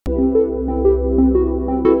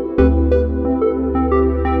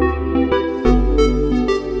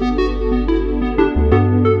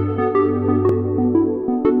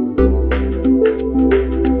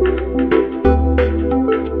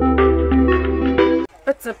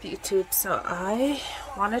What's up, YouTube? So I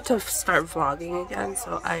wanted to start vlogging again,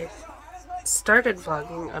 so I started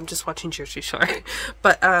vlogging. I'm just watching Jersey Shore,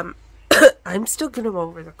 but I'm still getting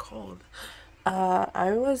over the cold.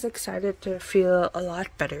 I was excited to feel a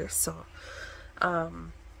lot better, so I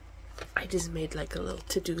just made like a little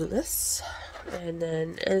to-do list, and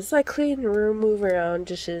then it's like clean room, move around,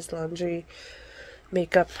 dishes, laundry,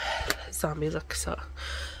 makeup, zombie look. So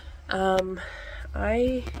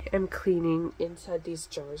I am cleaning inside these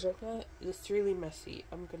jars right now. It's really messy.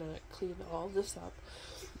 I'm gonna clean all this up.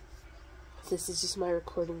 This is just my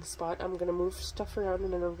recording spot. I'm gonna move stuff around,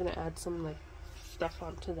 and then I'm gonna add some like stuff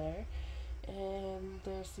onto there. And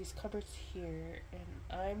there's these cupboards here,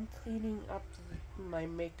 and I'm cleaning up my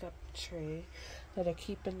makeup tray that I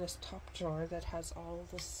keep in this top drawer that has all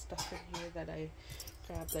this stuff in here that I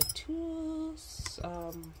grabbed, like tools,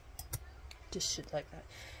 just shit like that.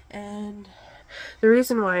 And the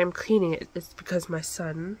reason why I'm cleaning it is because my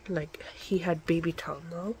son, like, he had baby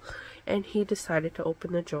Tylenol, and he decided to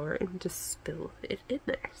open the drawer and just spill it in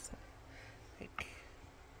there.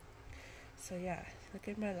 So yeah, look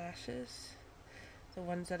at my lashes. The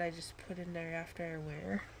ones that I just put in there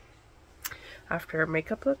after a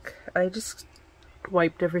makeup look. I just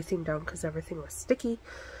wiped everything down because everything was sticky.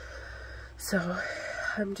 So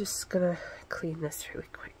I'm just gonna clean this really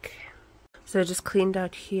quick. So I just cleaned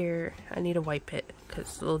out here. I need to wipe it because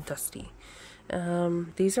it's a little dusty.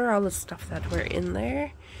 These are all the stuff that were in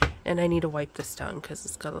there, and I need to wipe this down because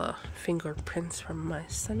it's got a lot of fingerprints from my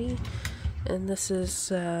Sunny. And this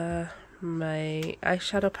is my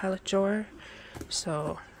eyeshadow palette drawer.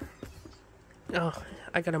 So, oh,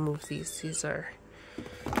 I gotta move these. These are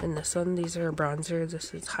in this one. These are bronzer.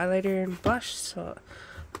 This is highlighter and blush. So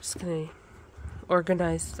I'm just gonna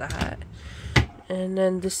organize that. And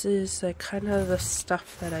then this is like kind of the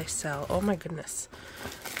stuff that I sell. Oh my goodness.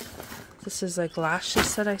 This is like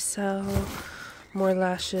lashes that I sell. More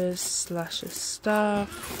lashes stuff.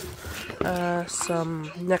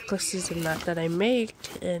 Some necklaces and that I make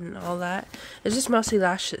and all that. It's just mostly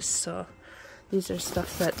lashes. So these are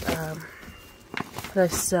stuff that I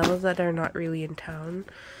sell that are not really in town.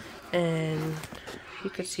 And you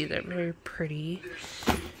can see they're very pretty.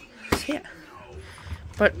 So yeah.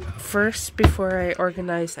 But first, before I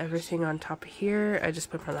organize everything on top of here, I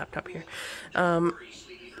just put my laptop here. I'm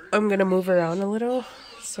gonna move around a little,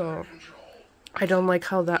 so I don't like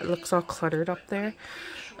how that looks all cluttered up there.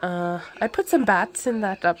 I put some bats in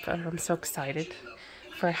that up, and I'm so excited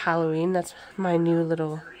for Halloween. That's my new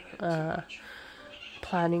little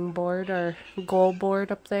planning board or goal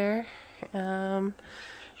board up there. And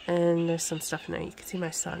there's some stuff in there. You can see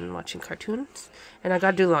my son watching cartoons, and I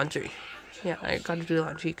gotta do laundry. Yeah, I gotta do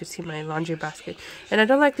laundry. You can see my laundry basket. And I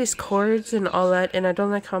don't like these cords and all that. And I don't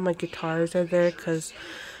like how my guitars are there because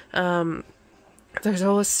there's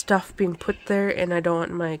always stuff being put there. And I don't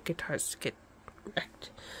want my guitars to get wrecked.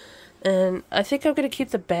 And I think I'm gonna keep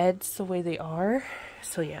the beds the way they are.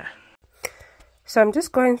 So yeah. So I'm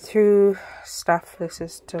just going through stuff. This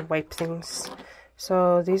is to wipe things.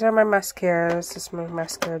 So these are my mascaras. This is my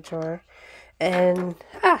mascara drawer. And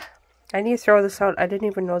I need to throw this out. I didn't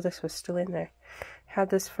even know this was still in there. Had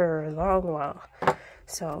this for a long while.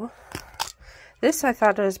 So, this I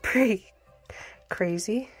thought was pretty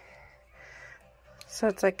crazy. So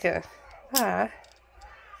it's like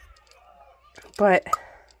but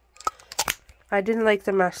I didn't like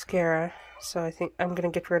the mascara, so I think I'm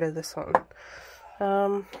gonna get rid of this one.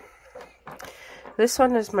 This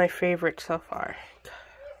one is my favorite so far.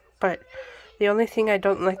 But the only thing I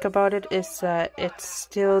don't like about it is that it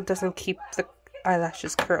still doesn't keep the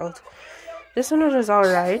eyelashes curled. This one was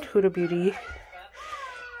alright, Huda Beauty.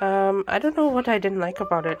 I don't know what I didn't like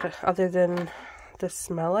about it other than the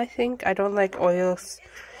smell, I think. I don't like oil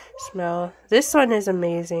smell. This one is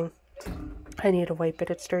amazing. I need to wipe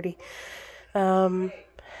it, it's dirty. I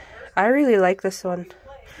really like this one.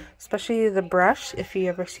 Especially the brush, if you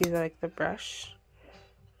ever see the brush.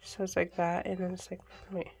 So it's like that, and then it's like,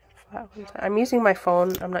 wait. I'm using my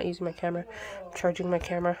phone. I'm not using my camera. I'm charging my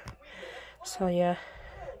camera. So yeah.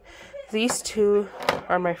 These two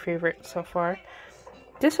are my favorite so far.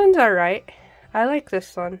 This one's alright. I like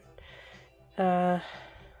this one. This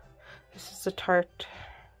is the Tarte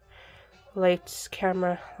Lights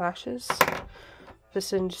Camera Lashes.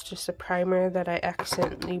 This one's just a primer that I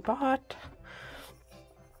accidentally bought.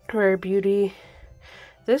 Rare Beauty.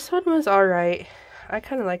 This one was alright. I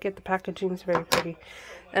kind of like it. The packaging's very pretty.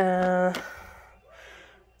 I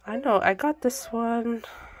know, I got this one.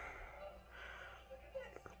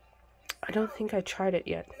 I don't think I tried it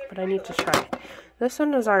yet, but I need to try it. This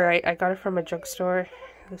one was alright. I got it from a drugstore.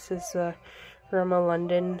 This is Rimmel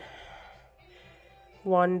London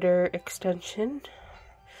Wander extension.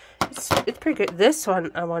 It's pretty good. This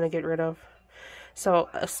one I want to get rid of. So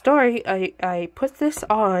a story, I put this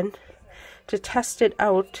on to test it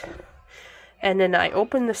out, and then I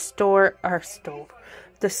opened the stove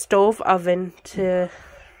oven to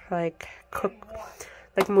like cook,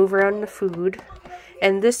 like move around the food,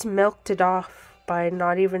 and this melted it off by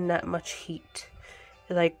not even that much heat.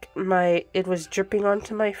 Like it was dripping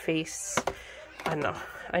onto my face. I don't know.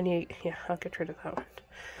 I'll get rid of that one.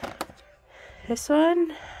 This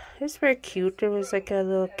one is very cute. It was like a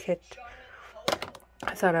little kit.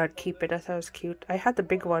 I thought I'd keep it. I thought it was cute. I had the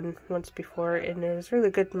big one once before, and it was really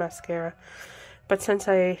good mascara. But since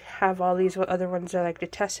I have all these other ones I like to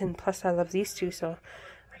test, and plus I love these two, so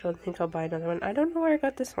I don't think I'll buy another one. I don't know where I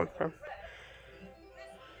got this one from.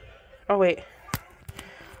 Oh, wait.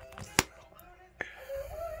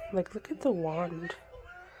 Like, look at the wand.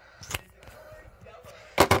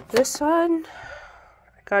 This one,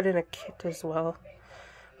 I got in a kit as well.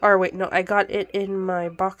 Or wait, no, I got it in my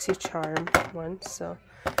BoxyCharm once, so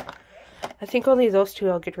I think only those two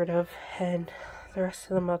I'll get rid of, and the rest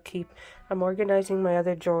of them I'll keep. I'm organizing my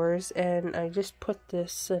other drawers, and I just put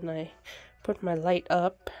this, and I put my light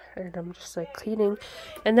up, and I'm just like cleaning,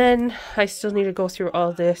 and then I still need to go through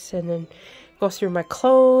all this, and then go through my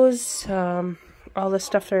clothes, all the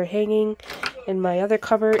stuff that are hanging in my other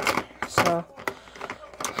cupboard, so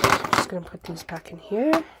I'm just gonna put these back in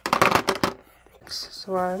here. This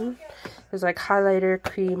one is like highlighter,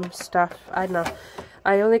 cream stuff. I don't know.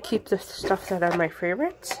 I only keep the stuff that are my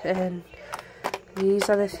favorites, and these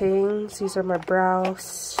are the things. These are my brow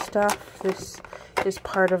stuff. This is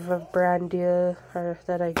part of a brand deal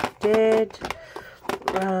that I did.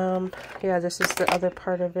 Yeah, this is the other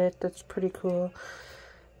part of it. That's pretty cool.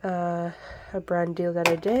 A brand deal that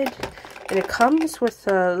I did, and it comes with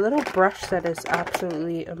a little brush that is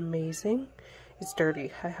absolutely amazing. It's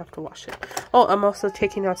dirty. I have to wash it. Oh, I'm also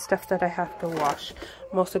taking out stuff that I have to wash.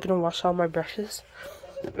 I'm also going to wash all my brushes.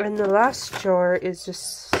 And the last drawer is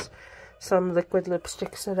just some liquid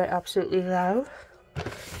lipsticks that I absolutely love.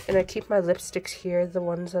 And I keep my lipsticks here. The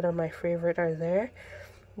ones that are my favorite are there.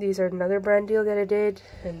 These are another brand deal that I did.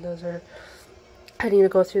 And those are... I need to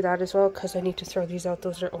go through that as well, because I need to throw these out.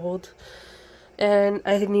 Those are old. And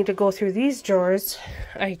I need to go through these drawers.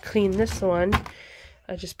 I cleaned this one.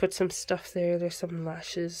 I just put some stuff there. There's some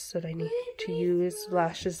lashes that I need to use.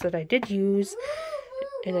 Lashes that I did use.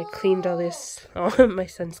 And I cleaned all this. Oh, my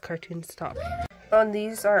son's cartoon stopped.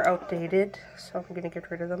 These are outdated, so I'm going to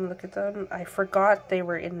get rid of them. Look at them. I forgot they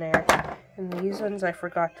were in there. And these ones, I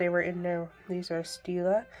forgot they were in there. These are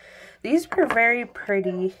Stila. These were very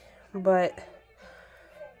pretty, but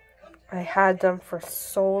I had them for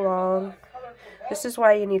so long. This is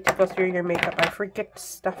why you need to go through your makeup. I forget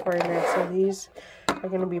stuff were in there, so these are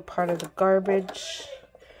going to be part of the garbage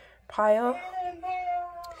pile.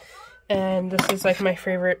 And this is like my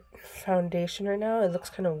favorite foundation right now. It looks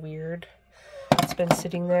kind of weird. It's been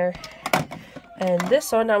sitting there. And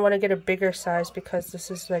this one I want to get a bigger size because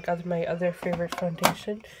this is like my other favorite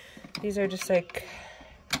foundation. These are just like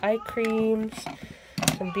eye creams,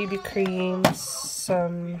 some BB creams,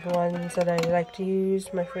 some ones that I like to use.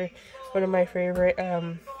 One of my favorite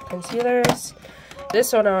concealers.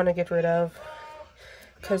 This one I want to get rid of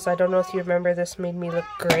because I don't know if you remember, this made me look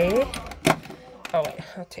gray. Oh wait,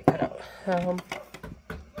 I'll take that out.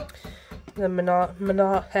 The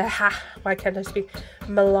why can't I speak?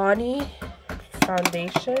 Milani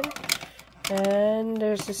foundation. And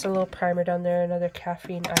there's just a little primer down there, another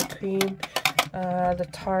caffeine eye cream, the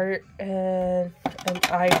Tarte, and an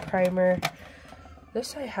eye primer.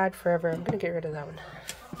 This I had forever. I'm gonna get rid of that one.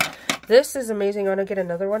 This is amazing. I want to get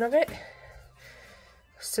another one of it.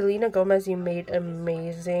 Selena Gomez, you made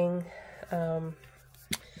amazing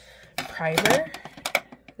primer.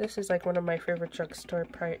 This is like one of my favorite drugstore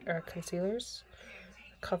concealers.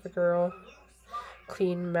 CoverGirl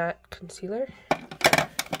Clean Matte Concealer.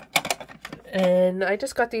 And I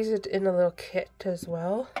just got these in a little kit as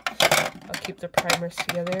well. I'll keep the primers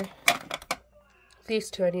together. These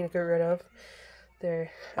two I need to get rid of. I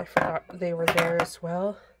forgot they were there as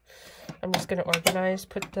well. I'm just going to organize,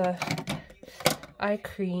 put the eye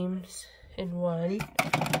creams in one.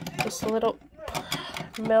 Just a little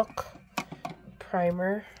milk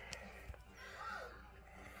primer.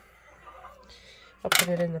 I'll put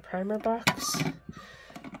it in the primer box.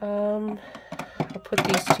 I'll put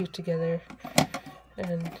these two together.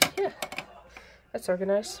 And yeah, that's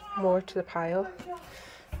organized. More to the pile.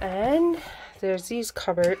 And there's these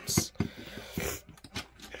cupboards.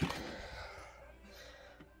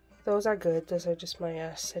 Those are good. Those are just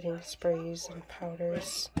my setting sprays and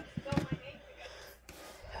powders.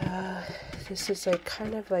 This is like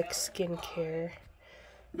kind of like skincare.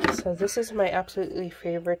 So this is my absolutely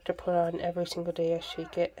favorite to put on every single day I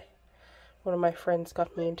shake it. One of my friends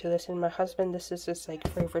got me into this, and my husband, this is his like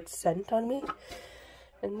favorite scent on me.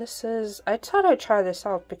 And this is, I thought I'd try this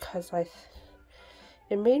out because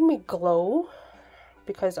it made me glow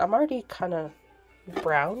because I'm already kind of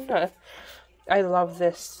brown. I love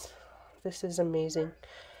this. This is amazing.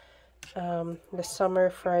 The Summer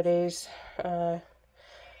Fridays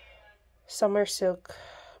Summer Silk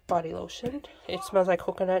Body Lotion. It smells like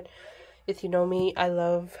coconut. If you know me, I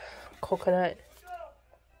love coconut.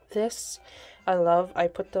 This, I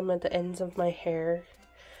put them at the ends of my hair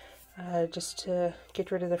just to get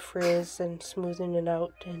rid of the frizz and smoothen it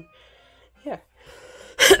out. And yeah,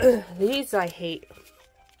 these I hate.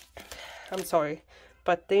 I'm sorry,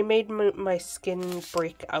 but they made my skin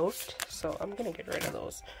break out, so I'm gonna get rid of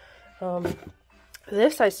those.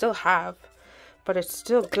 This I still have, but it's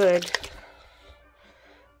still good.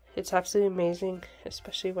 It's absolutely amazing,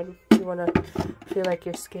 especially when you want to feel like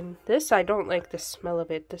your skin. This, I don't like the smell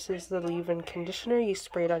of it. This is the leave-in conditioner. You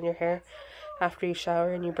spray it on your hair after you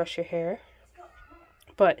shower and you brush your hair.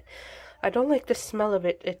 But I don't like the smell of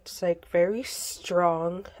it. It's like very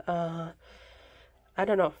strong. I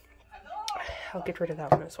don't know. I'll get rid of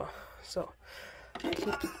that one as well. So I'll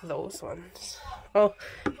keep those ones. Oh,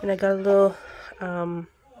 and I got a little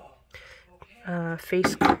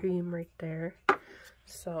face cream right there.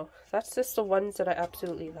 So that's just the ones that I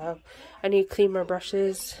absolutely love. I need to clean my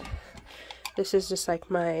brushes. This is just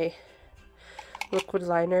like my liquid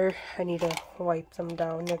liner. I need to wipe them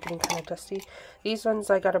down. They're getting kind of dusty. These ones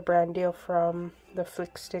I got a brand deal from the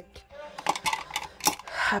Flick Stick.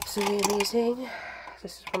 Absolutely amazing.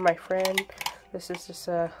 This is from my friend. This is just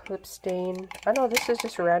a lip stain. I know this is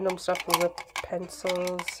just random stuff with lip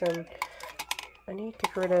pencils, and I need to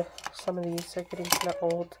get rid of some of these. They're getting kind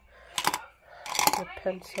of old. Lip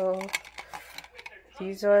pencil.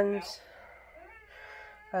 These ones,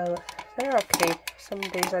 they're okay. Some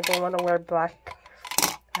days I don't want to wear black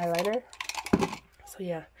eyeliner. So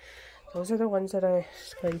yeah, those are the ones that I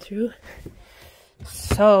just went through.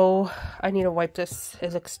 So I need to wipe this.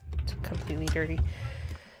 It looks completely dirty.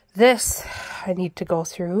 This I need to go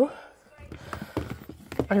through.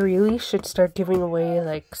 I really should start giving away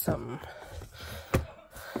like some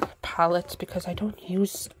palettes because I don't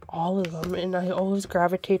use all of them, and I always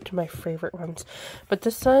gravitate to my favorite ones. But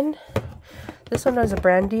this one has a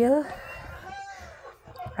brand deal.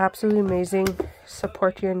 Absolutely amazing.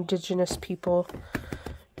 Support your indigenous people.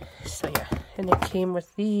 So yeah, and it came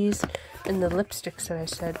with these and the lipsticks that I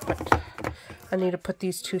said, but I need to put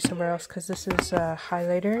these two somewhere else because this is a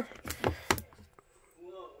highlighter.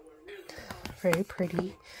 Very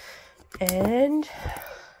pretty. And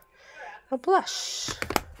a blush.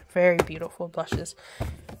 Very beautiful blushes.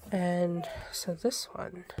 And so this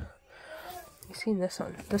one, you seen this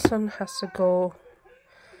one? This one has to go.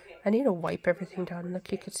 I need to wipe everything down.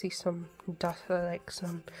 Look, you can see some dust, like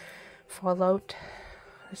some fallout.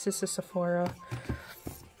 This is a Sephora.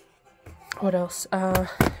 What else?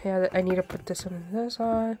 Yeah, I need to put this one and this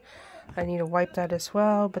on. I need to wipe that as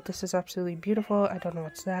well, but this is absolutely beautiful. I don't know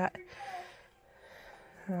what's that.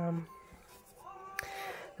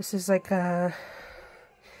 This is like a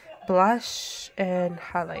blush and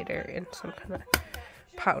highlighter and some kind of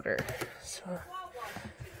powder. So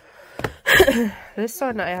this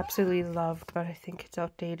one I absolutely loved, but I think it's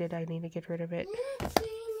outdated. I need to get rid of it.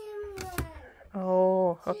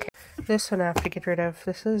 Oh, okay. This one I have to get rid of.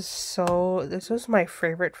 This was my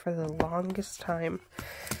favorite for the longest time.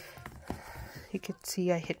 You could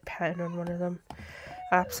see I hit pan on one of them.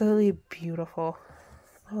 Absolutely beautiful.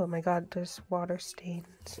 Oh my god, there's water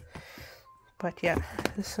stains. But yeah,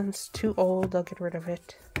 this one's too old. I'll get rid of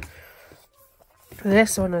it.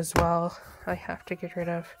 This one as well, I have to get rid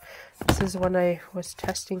of. This is one I was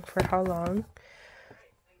testing for how long.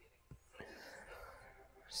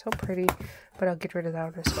 So pretty, but I'll get rid of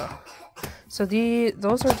that one as well. So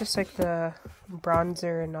those are just like the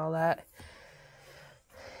bronzer and all that.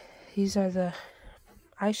 These are the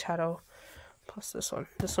eyeshadow. Plus this one.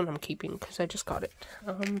 This one I'm keeping because I just got it.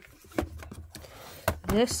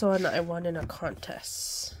 This one I won in a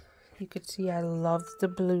contest. You could see I love the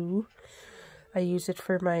blue. I use it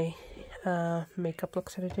for my makeup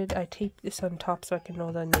looks that I did. I tape this on top so I can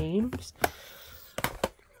know the names.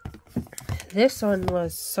 This one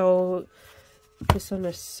is so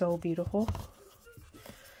beautiful.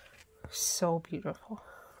 So beautiful.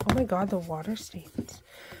 Oh my god, the water stains.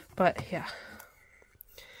 But yeah.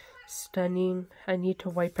 Stunning. I need to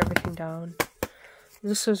wipe everything down.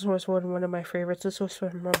 This was one of my favorites. This was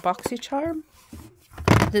from BoxyCharm.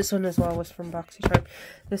 This one as well was from BoxyCharm.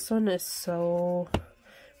 This one is so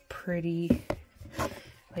pretty.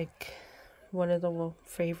 Like, one of the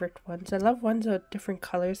favorite ones. I love ones with different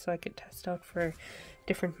colors so I could test out for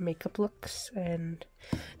different makeup looks. And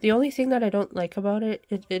the only thing that I don't like about it,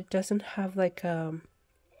 it doesn't have like a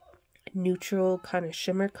neutral kind of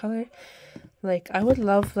shimmer color. Like, I would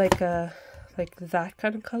love like that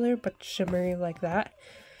kind of color, but shimmery like that,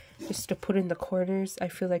 just to put in the corners. I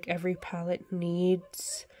feel like every palette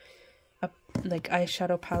needs a like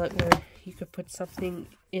eyeshadow palette where you could put something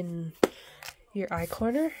in your eye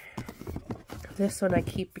corner. This one I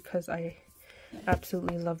keep because I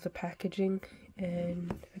absolutely love the packaging,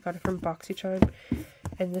 and I got it from BoxyCharm,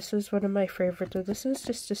 and this is one of my favorites. So this is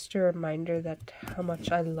just a reminder that how much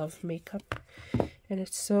I love makeup, and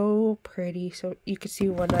it's so pretty. So you can see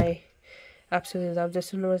one I absolutely love.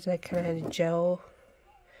 This one was like kind of gel.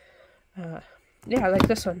 Yeah, I like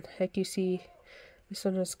this one. Like you see, this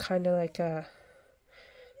one was kind of like a,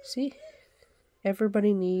 see?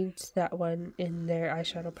 Everybody needs that one in their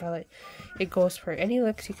eyeshadow palette. It goes for any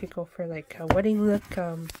looks. You could go for like a wedding look,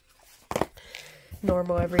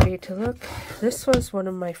 normal everyday to look. This was one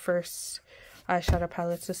of my first eyeshadow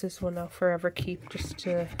palettes. This is one I'll forever keep. Just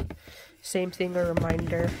to, same thing, a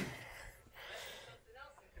reminder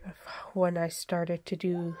of when I started to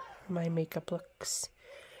do my makeup looks.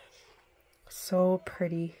 So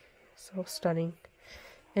pretty, so stunning.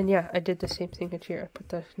 And yeah, I did the same thing here. I put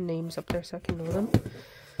the names up there so I can know them.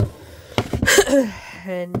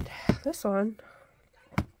 And this one,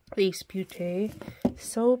 Ace Beauté,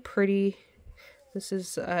 so pretty. This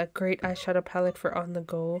is a great eyeshadow palette for on the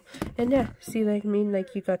go. And yeah, see, like, I mean,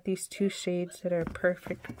 like, you got these two shades that are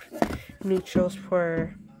perfect neutrals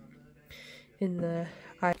for in the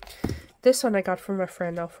eye. This one I got from a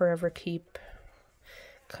friend. I'll forever keep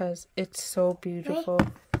because it's so beautiful.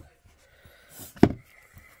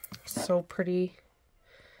 So pretty.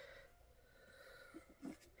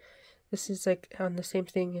 This is like on the same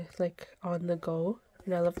thing, like on the go,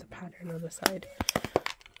 and I love the pattern on the side.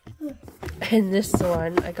 And this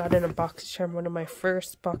one I got in a BoxyCharm, one of my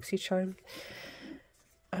first BoxyCharm.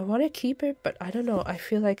 I want to keep it, but I don't know. I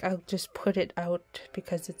feel like I'll just put it out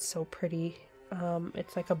because it's so pretty.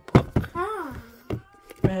 It's like a book,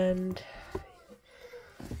 and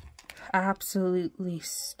absolutely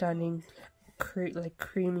stunning. Like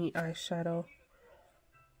creamy eyeshadow,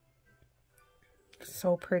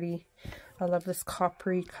 so pretty. I love this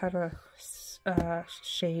coppery kind of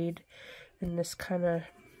shade and this kind of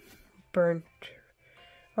burnt,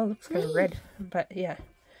 oh, it looks kind of red, but yeah,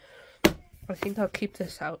 I think I'll keep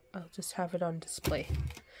this out. I'll just have it on display.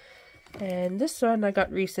 And this one I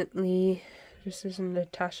got recently. This is a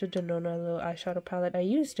Natasha Denona little eyeshadow palette. I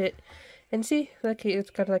used it, and see, like,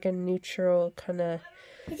 it's got like a neutral kind of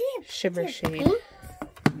shimmer shade.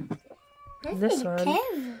 This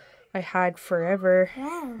one I had forever.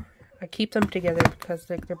 Wow. I keep them together because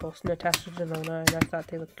like they're both Natasha Denona, and I thought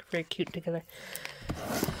they looked very cute together.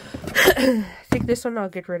 I think this one I'll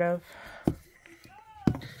get rid of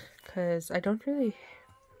because I don't really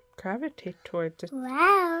gravitate towards it.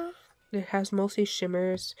 Wow. It has mostly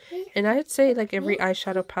shimmers, and I'd say like every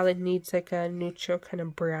eyeshadow palette needs like a neutral kind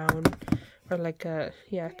of brown, or like a,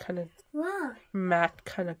 yeah, kind of matte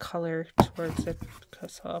kind of color towards it.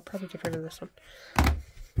 So I'll probably get rid of this one.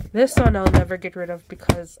 This one I'll never get rid of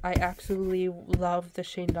because I absolutely love the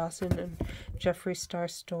Shane Dawson and Jeffree Star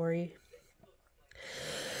story.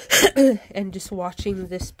 And just watching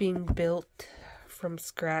this being built from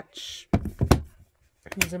scratch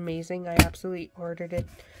is amazing. I absolutely ordered it.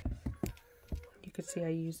 You can see I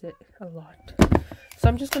use it a lot. So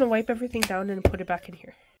I'm just going to wipe everything down and put it back in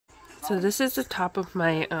here. So this is the top of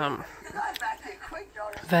my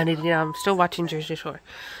vanity. I'm still watching Jersey Shore.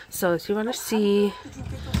 So if you want to see,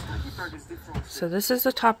 so this is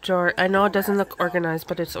the top drawer. I know it doesn't look organized,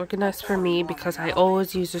 but it's organized for me because I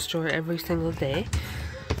always use this drawer every single day.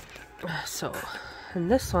 So, and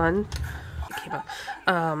this one,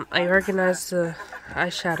 I organized the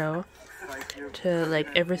eyeshadow to like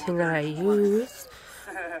everything that I use.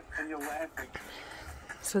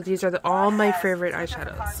 So these are all my favorite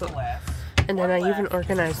eyeshadows. So, and then I even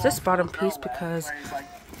organized this bottom piece because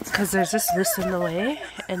there's just this in the way,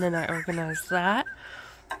 and then I organized that.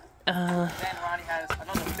 I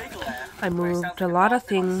moved a lot of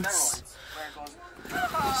things, so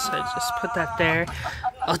I just put that there.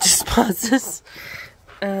 I'll just pause this.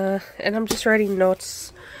 And I'm just writing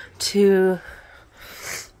notes to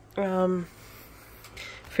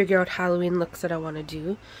figure out Halloween looks that I want to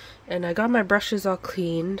do. And I got my brushes all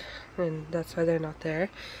cleaned, and that's why they're not there.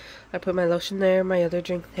 I put my lotion there, my other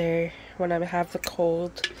drink there when I have the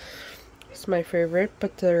cold. is my favorite,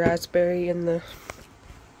 but the raspberry and the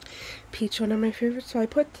peach one are my favorite, so I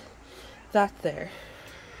put that there.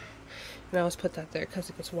 And I always put that there because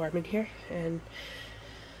it gets warm in here, and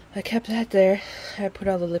I kept that there. I put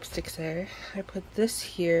all the lipsticks there. I put this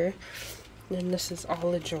here, and this is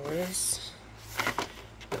all the drawers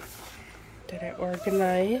that I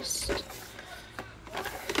organized.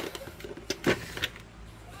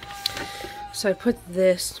 So I put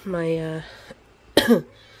this, my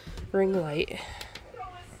ring light,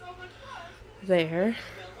 there,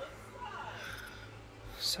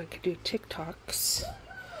 so I could do TikToks.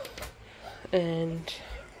 And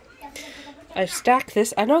I stacked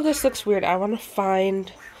this. I know this looks weird. I want to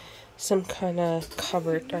find some kind of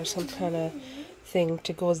cupboard or some kind of thing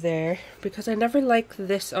to go there, because I never liked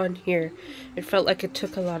this on here. It felt like it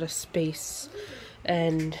took a lot of space,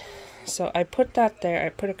 and so I put that there. I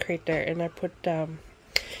put a crate there, and I put it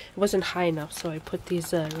wasn't high enough, so I put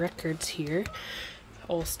these records here,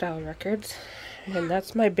 old style records, and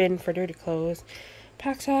that's my bin for dirty clothes.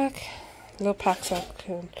 Pack sack, little pack sack,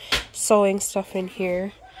 and sewing stuff in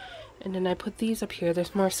here. And then I put these up here.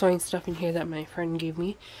 There's more sewing stuff in here that my friend gave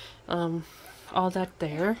me. All that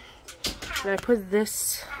there. And I put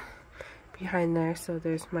this behind there, so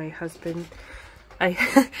there's my husband.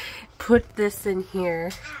 I put this in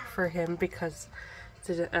here for him because it's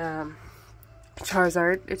a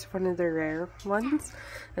Charizard. It's one of the rare ones.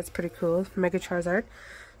 That's pretty cool. Mega Charizard.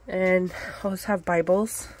 And I always have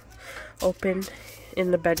Bibles open in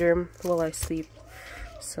the bedroom while I sleep.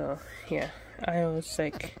 So yeah, I always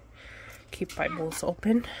like keep Bibles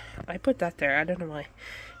open. I put that there. I don't know why.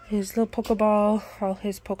 His little Pokeball, all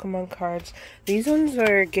his Pokemon cards. These ones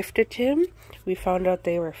were gifted to him. We found out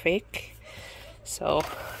they were fake, so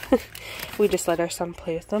we just let our son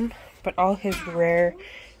play with them. But all his rare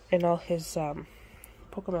and all his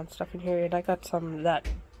Pokemon stuff in here, and I got some of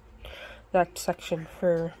that section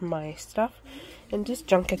for my stuff, and just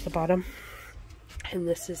junk at the bottom. And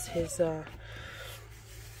this is his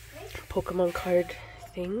Pokemon card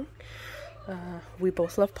thing. We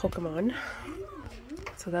both love Pokemon,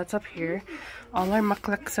 so that's up here. All our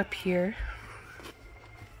mucklucks up here,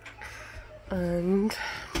 and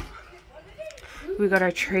we got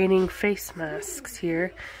our training face masks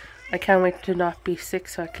here. I can't wait to not be sick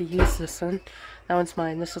so I could use this one. That one's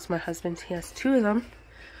mine. This is my husband's. He has two of them.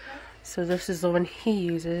 So this is the one he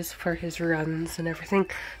uses for his runs and everything.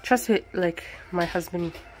 Trust me, like, my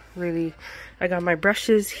husband really... I got my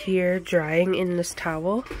brushes here drying in this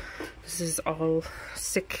towel. This is all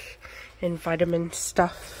sick and vitamin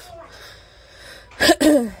stuff.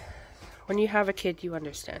 When you have a kid, you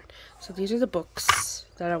understand. So these are the books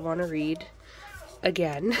that I want to read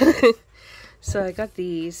again. So I got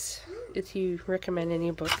these. If you recommend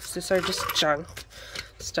any books, these are just junk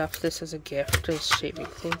stuff. This is a gift, this shaving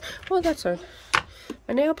thing. Well, that's my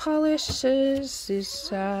nail polishes,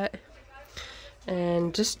 that,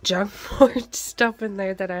 and just junk more stuff in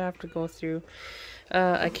there that I have to go through.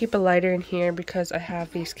 I keep a lighter in here because I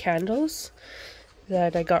have these candles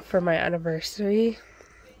that I got for my anniversary.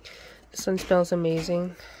 This one smells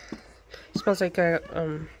amazing. It smells like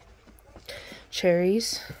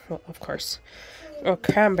cherries, well, of course, or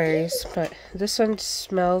cranberries, but this one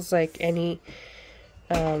smells like any,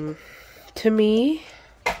 to me,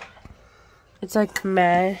 it's like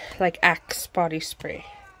like Axe body spray.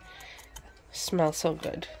 Smells so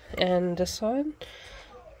good. And this one,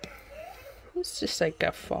 it's just like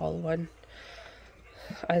a fall one.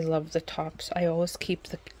 I love the tops. I always keep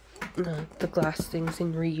the glass things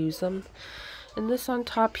and reuse them. And this on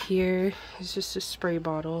top here is just a spray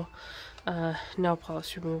bottle. Nail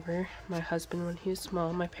polish remover. My husband when he was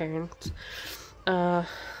small, my parents.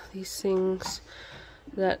 These things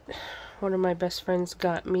that one of my best friends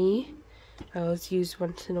got me. I always use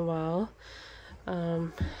once in a while.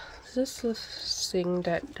 This thing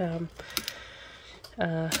that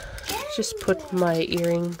just put my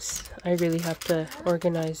earrings. I really have to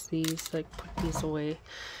organize these, like put these away.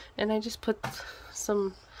 And I just put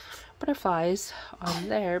some butterflies on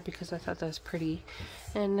there because I thought that was pretty,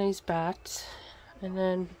 and these bats, and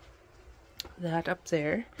then that up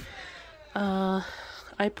there.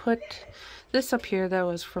 I put this up here that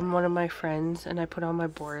was from one of my friends, and I put all my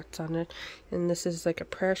boards on it. And this is like a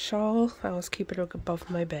prayer shawl. I always keep it above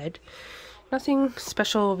my bed. Nothing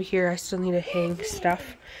special over here. I still need to hang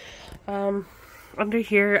stuff. Under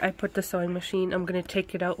here I put the sewing machine. I'm gonna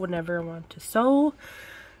take it out whenever I want to sew.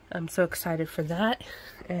 I'm so excited for that.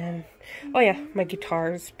 And oh yeah, my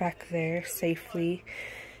guitar's back there safely,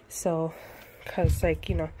 so because like,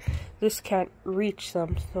 you know, this can't reach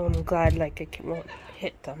them, so I'm glad like it won't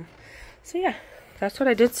hit them. So yeah, that's what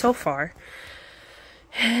I did so far.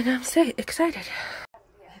 And I'm so excited.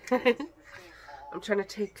 I'm trying to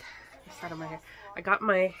take this out of my hair. I got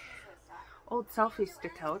my old selfie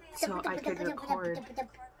stick out so I could record.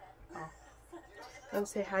 Oh. Want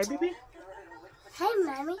to say hi, baby? Hi,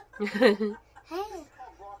 mommy. Hi.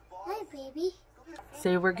 Hi, baby.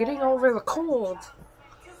 Say we're getting over the cold.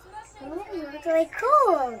 It's really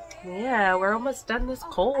cold. Yeah, we're almost done this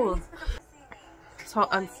cold. So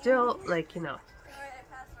I'm still, like, you know,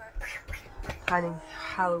 planning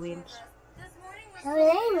Halloween.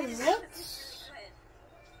 Halloween, right?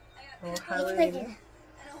 Oh, Halloween.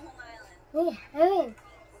 Yeah, Halloween.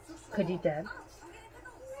 Could you dance?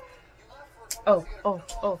 Oh, oh,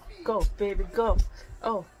 oh, go, baby, go.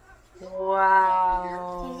 Oh,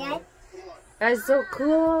 wow. That's so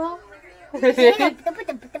cool.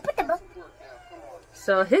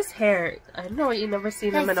 So his hair, I know you never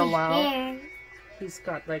seen him in a while. He's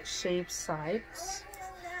got like shaved sides.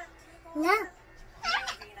 No.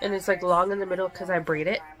 And it's like long in the middle because I braid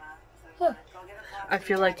it. I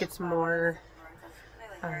feel like it's more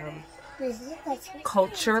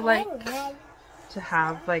culture-like to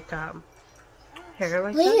have like hair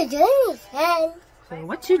like What are you that. doing, Son? So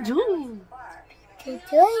what you doing? What are you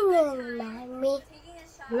doing, Mommy?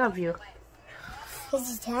 Love you.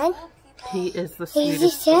 Is he done? He is the Is he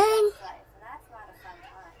sweetest. done?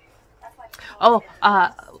 Oh,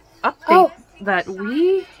 update that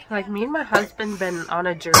we, like me and my husband, been on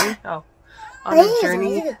a journey. Oh, on a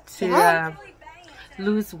journey to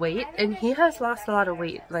lose weight, and he has lost a lot of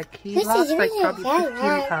weight. Like he lost like probably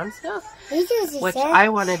 15 pounds now, which I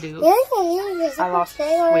want to do. I lost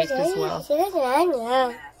weight as well.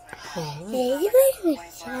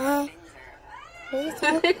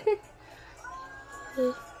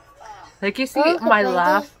 Like you see, my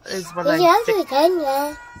laugh is when I say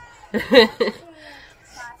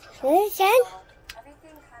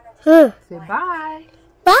bye.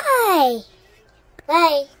 Bye.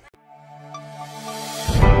 Bye.